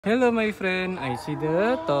Hello my friend, I see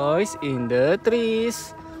the toys in the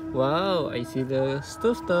trees. Wow, I see the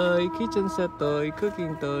stuffed toy, kitchen set toy,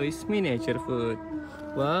 cooking toys, miniature food.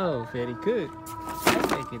 Wow, very good. I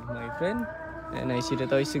like it my friend. And I see the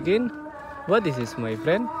toys again. What is this my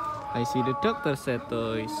friend? I see the doctor set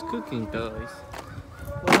toys, cooking toys.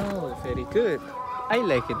 Wow, very good. I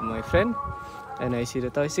like it my friend. And I see the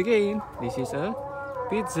toys again. This is a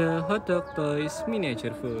pizza, hot dog toys,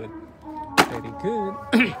 miniature food. Very good.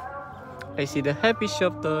 I see the happy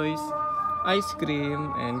shop toys, ice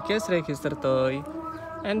cream and cash register toy,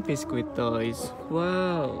 and biscuit toys.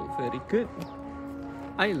 Wow, very good.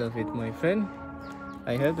 I love it my friend.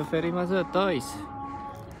 I have the very much toys.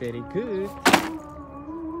 Very good.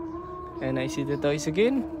 And I see the toys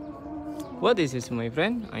again. What is this my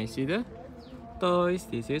friend? I see the toys.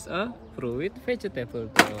 This is a fruit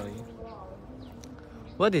vegetable toy.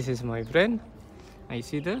 What is this my friend? I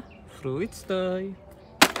see the fruits toy.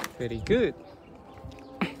 Very good.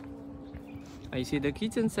 I see the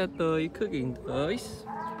kitchen set toy, cooking toys.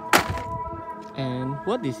 And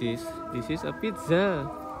what this is? This is a pizza,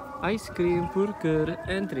 ice cream, burger,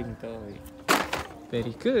 and drink toy.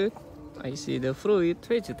 Very good. I see the fruit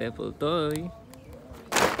vegetable toy.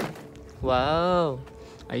 Wow.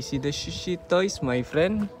 I see the sushi toys, my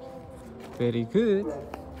friend. Very good.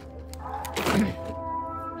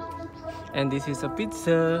 And this is a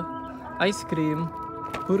pizza, ice cream,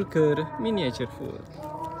 burger, miniature food.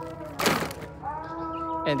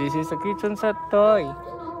 And this is a kitchen set toy.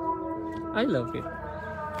 I love it.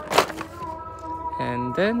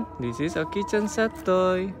 And then this is a kitchen set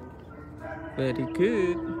toy. Very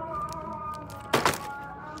good.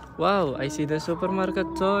 Wow, I see the supermarket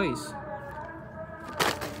toys.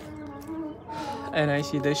 And I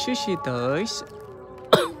see the sushi toys.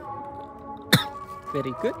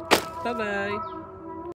 Very good. Bye bye.